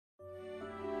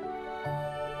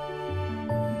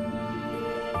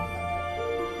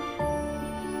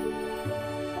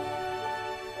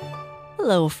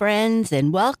Hello, friends,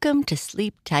 and welcome to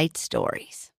Sleep Tight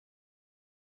Stories.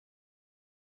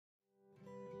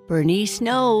 Bernice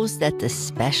knows that the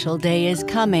special day is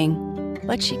coming,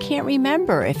 but she can't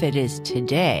remember if it is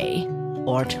today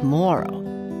or tomorrow.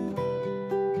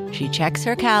 She checks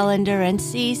her calendar and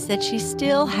sees that she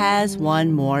still has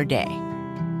one more day.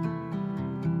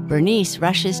 Bernice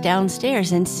rushes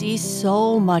downstairs and sees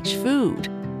so much food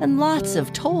and lots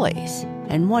of toys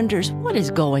and wonders what is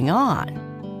going on.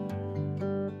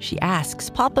 She asks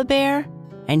Papa Bear,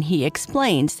 and he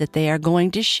explains that they are going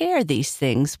to share these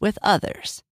things with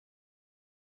others.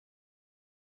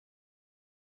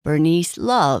 Bernice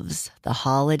loves the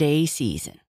holiday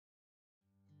season.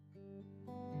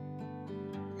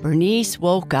 Bernice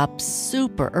woke up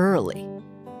super early,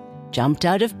 jumped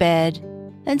out of bed,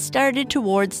 and started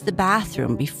towards the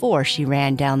bathroom before she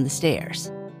ran down the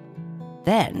stairs.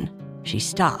 Then she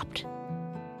stopped.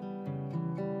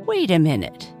 Wait a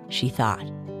minute, she thought.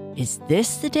 Is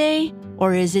this the day,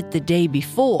 or is it the day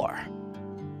before?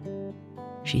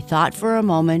 She thought for a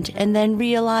moment and then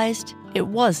realized it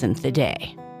wasn't the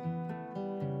day.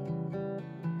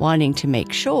 Wanting to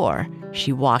make sure,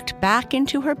 she walked back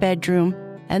into her bedroom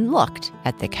and looked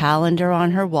at the calendar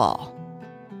on her wall.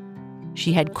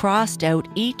 She had crossed out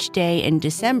each day in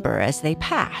December as they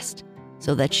passed,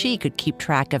 so that she could keep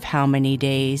track of how many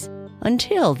days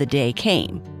until the day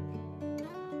came.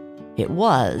 It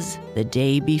was the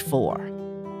day before.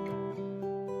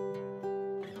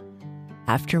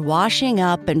 After washing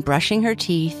up and brushing her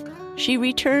teeth, she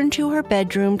returned to her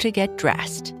bedroom to get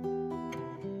dressed.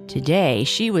 Today,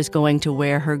 she was going to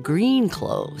wear her green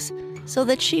clothes so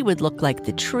that she would look like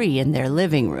the tree in their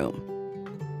living room.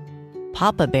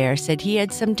 Papa Bear said he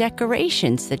had some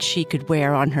decorations that she could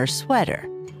wear on her sweater,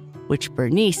 which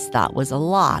Bernice thought was a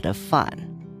lot of fun.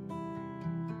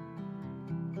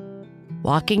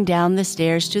 Walking down the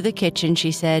stairs to the kitchen,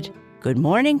 she said, "Good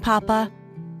morning, Papa.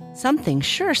 Something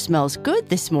sure smells good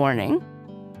this morning."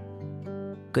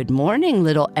 "Good morning,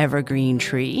 little evergreen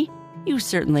tree. You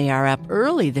certainly are up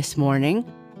early this morning.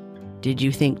 Did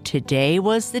you think today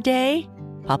was the day?"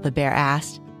 Papa Bear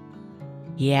asked.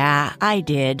 "Yeah, I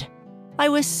did. I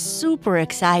was super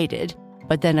excited,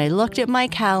 but then I looked at my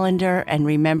calendar and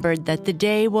remembered that the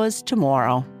day was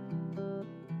tomorrow."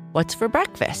 "What's for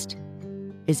breakfast?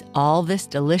 Is all this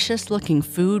delicious-looking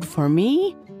food for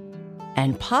me?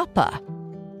 And Papa,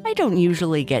 I don't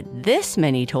usually get this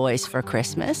many toys for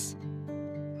Christmas."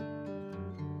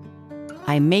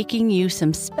 "I'm making you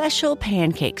some special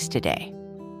pancakes today.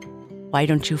 Why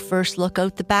don't you first look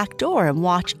out the back door and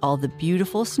watch all the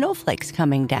beautiful snowflakes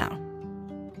coming down?"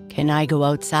 "Can I go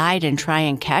outside and try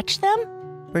and catch them?"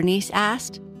 Bernice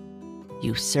asked.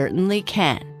 "You certainly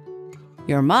can.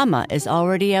 Your mama is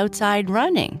already outside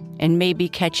running and may be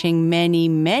catching many,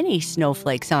 many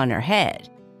snowflakes on her head."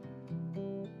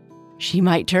 "She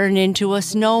might turn into a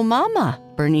snow mama,"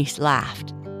 Bernice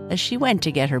laughed as she went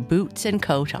to get her boots and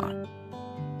coat on.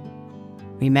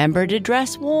 "Remember to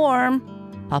dress warm,"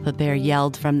 Papa Bear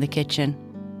yelled from the kitchen.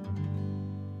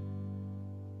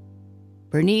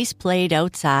 Bernice played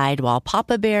outside while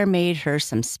Papa Bear made her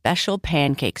some special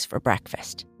pancakes for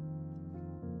breakfast.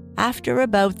 After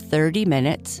about 30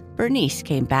 minutes, Bernice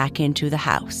came back into the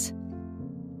house.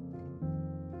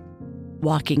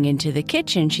 Walking into the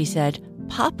kitchen, she said,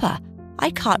 "Papa,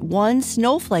 I caught one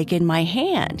snowflake in my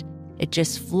hand. It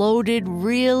just floated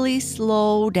really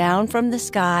slow down from the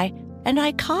sky, and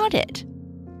I caught it."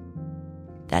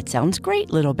 "That sounds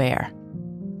great, little bear."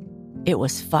 "It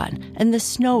was fun, and the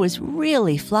snow is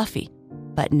really fluffy,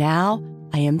 but now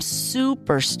I am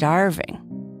super starving."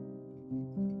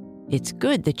 "It's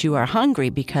good that you are hungry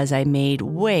because I made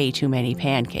way too many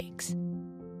pancakes."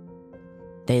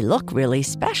 "They look really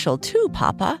special too,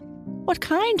 Papa. What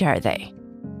kind are they?"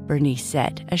 Bernice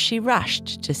said as she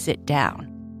rushed to sit down.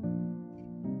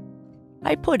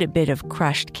 "I put a bit of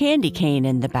crushed candy cane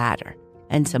in the batter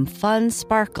and some fun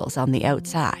sparkles on the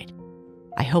outside.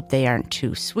 I hope they aren't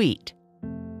too sweet."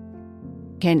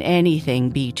 "Can anything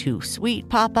be too sweet,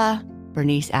 Papa?"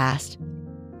 Bernice asked.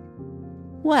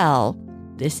 "Well,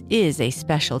 this is a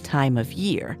special time of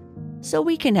year, so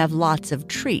we can have lots of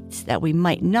treats that we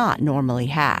might not normally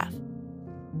have."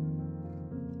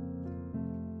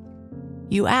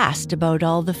 "You asked about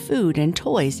all the food and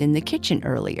toys in the kitchen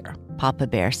earlier," Papa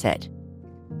Bear said.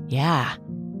 "Yeah,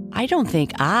 I don't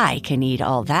think I can eat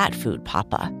all that food,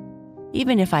 Papa,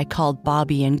 even if I called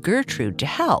Bobby and Gertrude to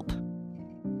help."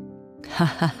 "Ha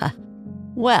ha ha.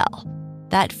 Well,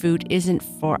 that food isn't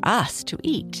for us to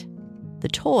eat. The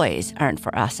toys aren't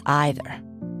for us either.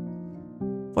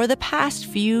 For the past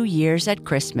few years at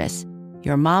Christmas,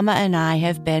 your mama and I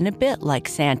have been a bit like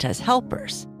Santa's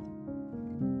helpers.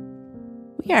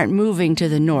 We aren't moving to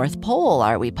the North Pole,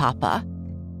 are we, Papa?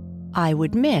 I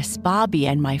would miss Bobby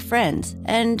and my friends,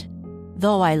 and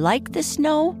though I like the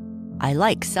snow, I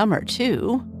like summer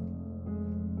too.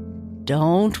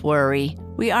 Don't worry,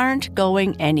 we aren't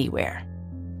going anywhere.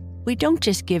 We don't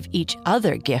just give each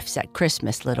other gifts at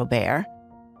Christmas, little bear.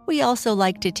 We also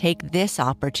like to take this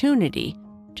opportunity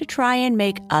to try and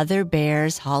make other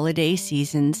bears' holiday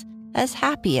seasons as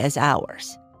happy as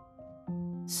ours.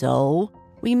 So,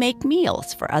 we make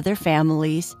meals for other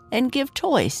families and give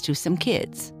toys to some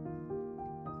kids.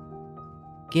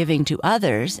 Giving to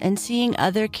others and seeing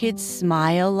other kids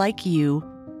smile like you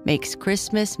makes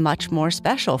Christmas much more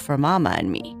special for Mama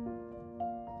and me.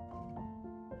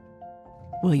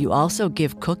 Will you also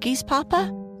give cookies,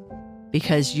 Papa?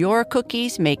 Because your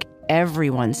cookies make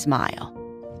everyone smile.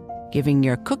 Giving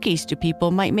your cookies to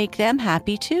people might make them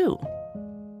happy too.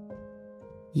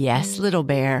 Yes, little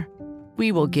bear,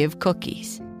 we will give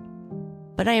cookies.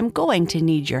 But I am going to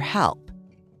need your help.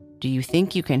 Do you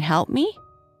think you can help me?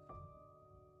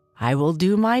 I will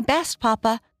do my best,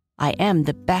 Papa. I am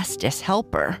the bestest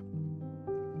helper.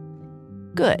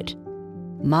 Good.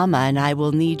 Mama and I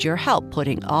will need your help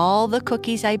putting all the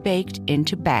cookies I baked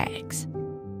into bags.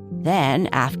 Then,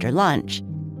 after lunch,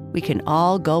 we can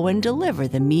all go and deliver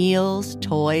the meals,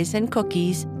 toys, and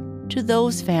cookies to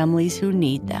those families who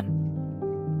need them.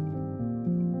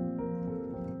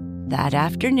 That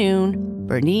afternoon,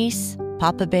 Bernice,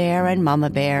 Papa Bear, and Mama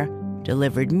Bear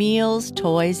delivered meals,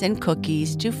 toys, and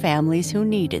cookies to families who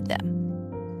needed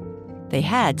them. They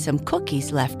had some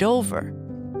cookies left over,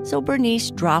 so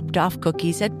Bernice dropped off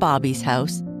cookies at Bobby's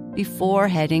house before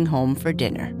heading home for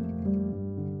dinner.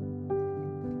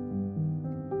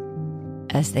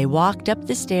 As they walked up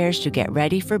the stairs to get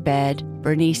ready for bed,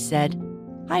 Bernice said,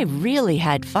 "I really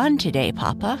had fun today,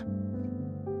 Papa."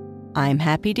 "I'm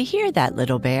happy to hear that,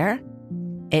 little bear.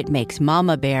 It makes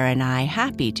Mama Bear and I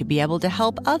happy to be able to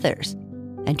help others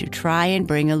and to try and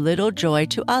bring a little joy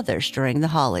to others during the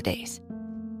holidays."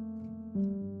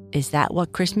 "Is that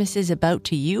what Christmas is about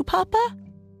to you, Papa?"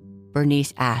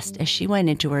 Bernice asked as she went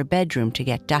into her bedroom to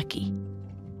get Ducky.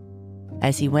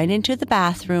 As he went into the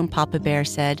bathroom, Papa Bear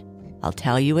said, "I'll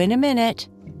tell you in a minute."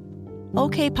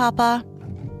 "Okay, Papa."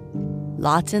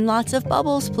 "Lots and lots of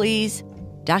bubbles, please.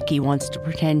 Ducky wants to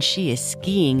pretend she is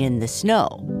skiing in the snow,"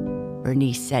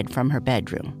 Bernice said from her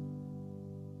bedroom.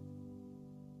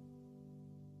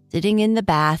 Sitting in the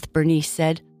bath, Bernice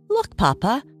said, "Look,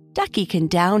 Papa, Ducky can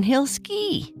downhill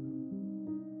ski."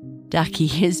 "Ducky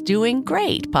is doing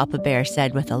great," Papa Bear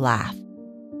said with a laugh.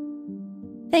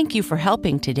 "Thank you for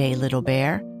helping today, little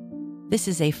bear. This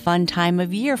is a fun time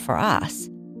of year for us,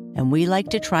 and we like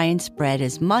to try and spread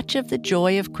as much of the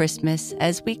joy of Christmas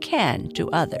as we can to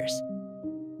others."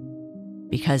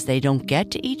 "Because they don't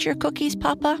get to eat your cookies,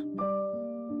 Papa?"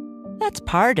 "That's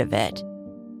part of it.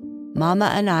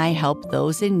 Mama and I help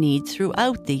those in need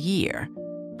throughout the year,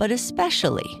 but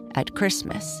especially at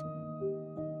Christmas.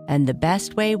 And the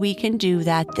best way we can do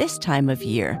that this time of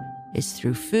year is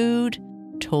through food,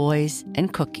 toys,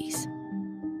 and cookies."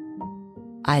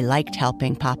 "I liked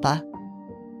helping, Papa."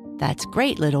 "That's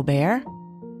great, little bear.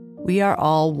 We are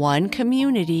all one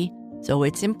community, so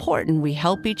it's important we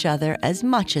help each other as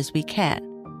much as we can,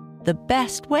 the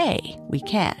best way we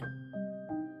can.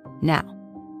 Now,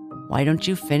 why don't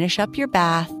you finish up your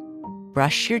bath,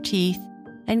 brush your teeth,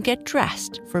 and get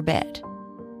dressed for bed?"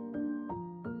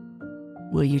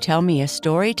 "Will you tell me a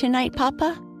story tonight,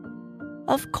 Papa?"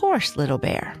 "Of course, little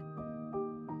bear."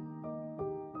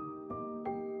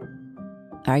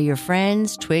 Are your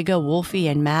friends Twigga, Wolfie,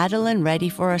 and Madeline ready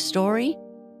for a story?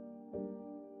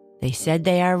 They said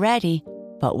they are ready,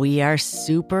 but we are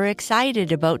super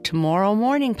excited about tomorrow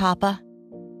morning, Papa.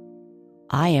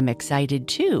 I am excited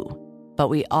too, but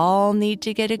we all need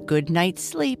to get a good night's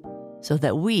sleep so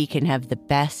that we can have the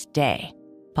best day,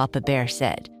 Papa Bear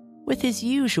said, with his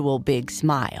usual big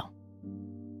smile.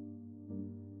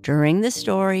 During the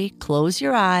story, close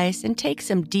your eyes and take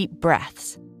some deep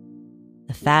breaths.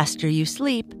 The faster you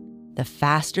sleep, the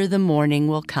faster the morning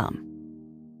will come.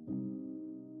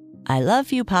 I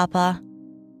love you, Papa.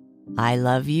 I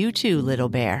love you too, little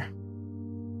bear.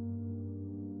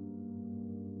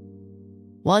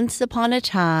 Once upon a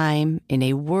time, in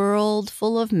a world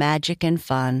full of magic and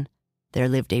fun, there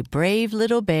lived a brave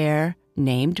little bear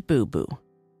named Boo Boo.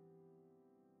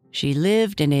 She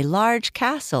lived in a large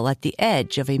castle at the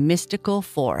edge of a mystical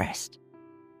forest.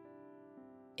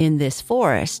 In this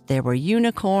forest, there were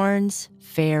unicorns,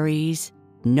 fairies,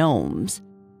 gnomes,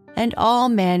 and all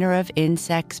manner of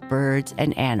insects, birds,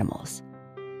 and animals.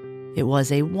 It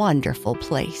was a wonderful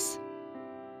place.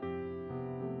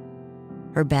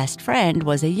 Her best friend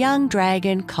was a young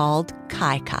dragon called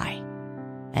Kai,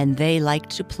 and they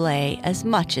liked to play as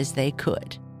much as they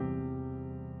could.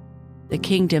 The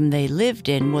kingdom they lived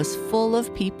in was full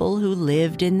of people who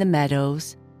lived in the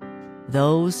meadows,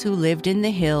 those who lived in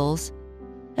the hills,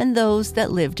 and those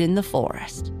that lived in the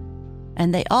forest,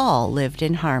 and they all lived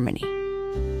in harmony.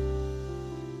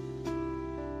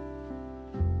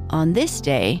 On this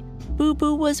day, Boo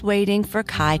Boo was waiting for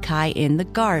Kai in the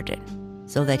garden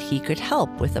so that he could help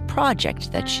with a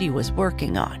project that she was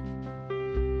working on.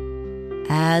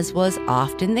 As was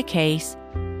often the case,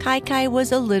 Kai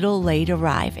was a little late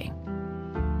arriving.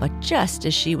 But just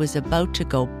as she was about to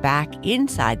go back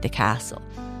inside the castle,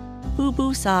 Boo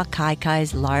Boo saw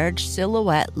Kai's large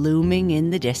silhouette looming in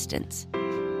the distance.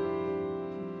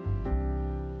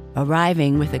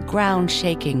 Arriving with a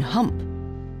ground-shaking hump,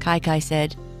 Kai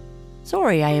said,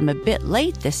 "Sorry I am a bit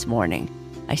late this morning.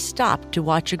 I stopped to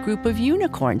watch a group of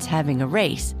unicorns having a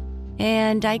race,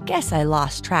 and I guess I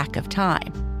lost track of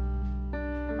time."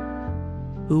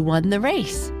 "Who won the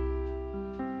race?"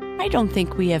 "I don't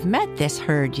think we have met this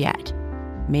herd yet.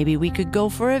 Maybe we could go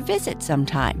for a visit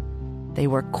sometime. They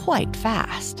were quite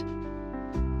fast."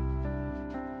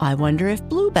 "I wonder if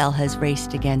Bluebell has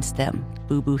raced against them,"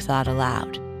 Boo Boo thought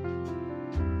aloud.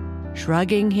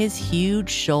 Shrugging his huge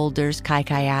shoulders,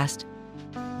 Kai asked,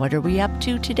 "What are we up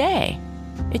to today?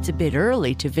 It's a bit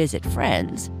early to visit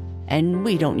friends, and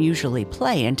we don't usually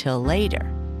play until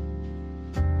later."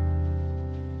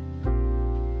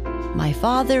 "My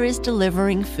father is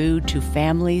delivering food to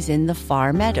families in the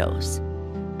far meadows.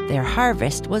 Their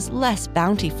harvest was less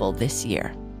bountiful this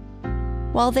year.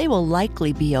 While they will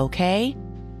likely be okay,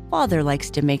 Father likes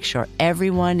to make sure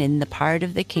everyone in the part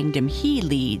of the kingdom he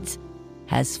leads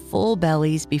has full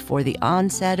bellies before the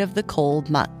onset of the cold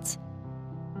months.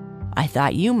 I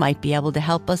thought you might be able to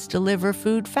help us deliver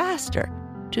food faster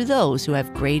to those who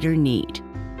have greater need."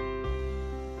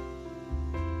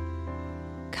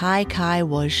 Kai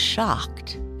was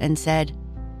shocked and said,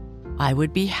 "I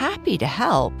would be happy to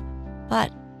help,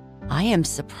 but I am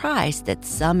surprised that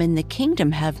some in the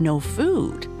kingdom have no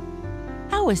food.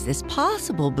 How is this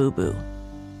possible, Boo Boo?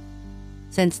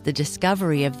 Since the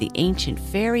discovery of the ancient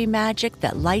fairy magic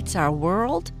that lights our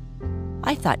world,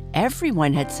 I thought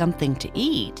everyone had something to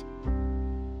eat.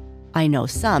 I know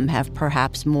some have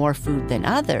perhaps more food than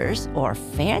others, or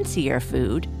fancier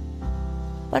food,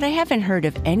 but I haven't heard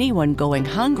of anyone going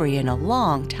hungry in a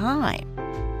long time.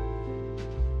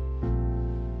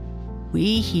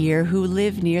 We here who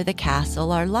live near the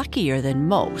castle are luckier than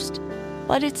most,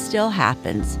 but it still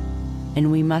happens,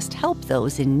 and we must help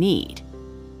those in need.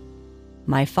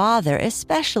 My father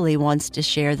especially wants to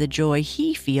share the joy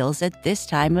he feels at this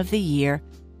time of the year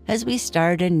as we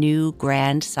start a new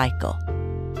grand cycle.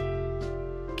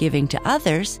 Giving to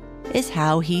others is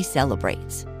how he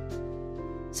celebrates.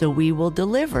 So we will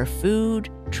deliver food,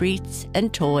 treats,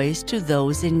 and toys to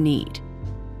those in need."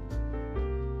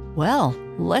 "Well,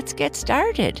 let's get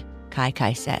started,"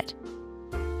 Kai said.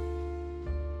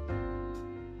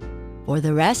 For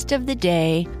the rest of the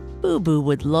day, Boo Boo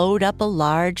would load up a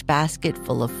large basket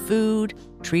full of food,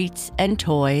 treats, and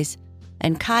toys,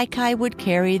 and Kai would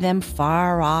carry them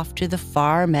far off to the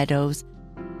far meadows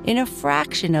in a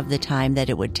fraction of the time that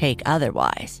it would take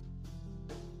otherwise.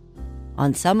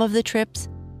 On some of the trips,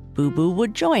 Boo Boo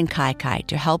would join Kai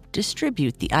to help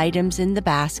distribute the items in the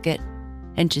basket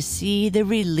and to see the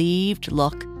relieved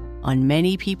look on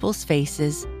many people's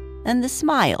faces and the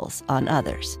smiles on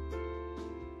others.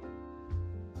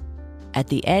 At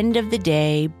the end of the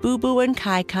day, Boo Boo and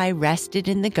Kai rested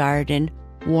in the garden,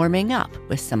 warming up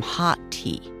with some hot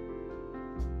tea.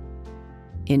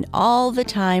 In all the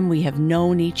time we have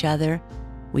known each other,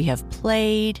 we have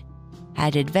played,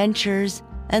 had adventures,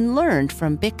 and learned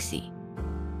from Bixie.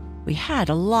 We had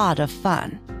a lot of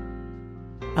fun.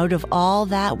 Out of all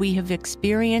that we have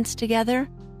experienced together,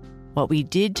 what we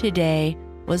did today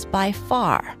was by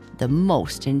far the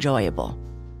most enjoyable.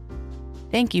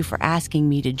 Thank you for asking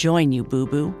me to join you, Boo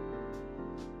Boo.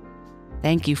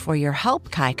 Thank you for your help,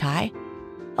 Kai.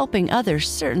 Helping others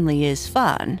certainly is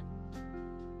fun."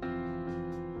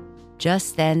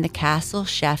 Just then, the castle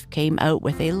chef came out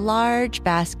with a large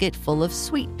basket full of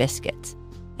sweet biscuits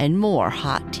and more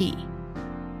hot tea.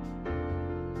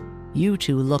 "You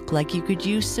two look like you could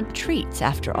use some treats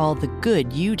after all the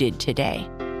good you did today."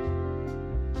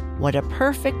 "What a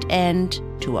perfect end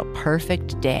to a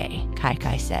perfect day,"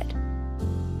 Kai said.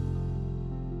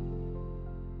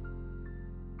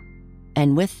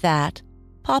 And with that,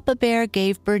 Papa Bear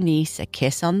gave Bernice a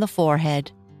kiss on the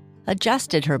forehead,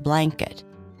 adjusted her blanket,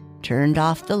 turned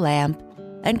off the lamp,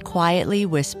 and quietly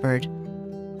whispered,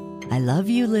 "I love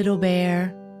you, little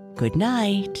bear. Good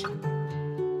night.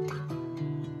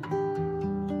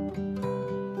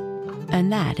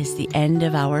 And that is the end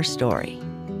of our story.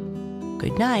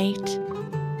 Good night.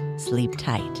 Sleep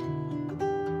tight.